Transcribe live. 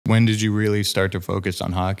When did you really start to focus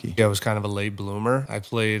on hockey? Yeah, I was kind of a late bloomer. I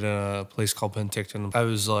played in a place called Penticton. I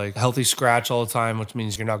was like healthy scratch all the time, which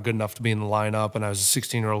means you're not good enough to be in the lineup. And I was a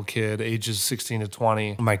 16-year-old kid, ages 16 to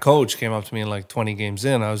 20. My coach came up to me in like 20 games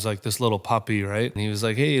in. I was like this little puppy, right? And he was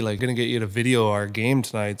like, hey, like gonna get you to video our game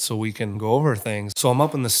tonight so we can go over things. So I'm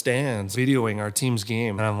up in the stands videoing our team's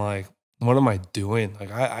game. And I'm like, what am I doing?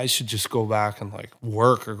 Like, I should just go back and like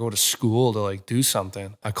work or go to school to like do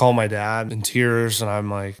something. I call my dad in tears and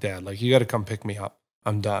I'm like, Dad, like you got to come pick me up.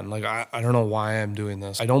 I'm done. Like, I don't know why I'm doing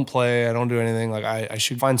this. I don't play. I don't do anything. Like, I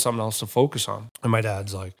should find something else to focus on. And my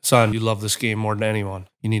dad's like, son, you love this game more than anyone.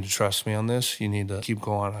 You need to trust me on this. You need to keep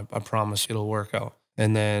going. I promise it'll work out.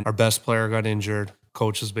 And then our best player got injured.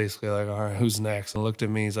 Coach is basically like, all right, who's next? And looked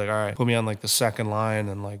at me. He's like, all right, put me on like the second line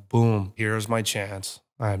and like, boom, here's my chance.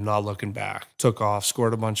 I'm not looking back. Took off,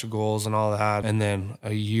 scored a bunch of goals and all that. And then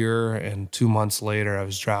a year and 2 months later, I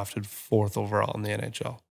was drafted 4th overall in the NHL.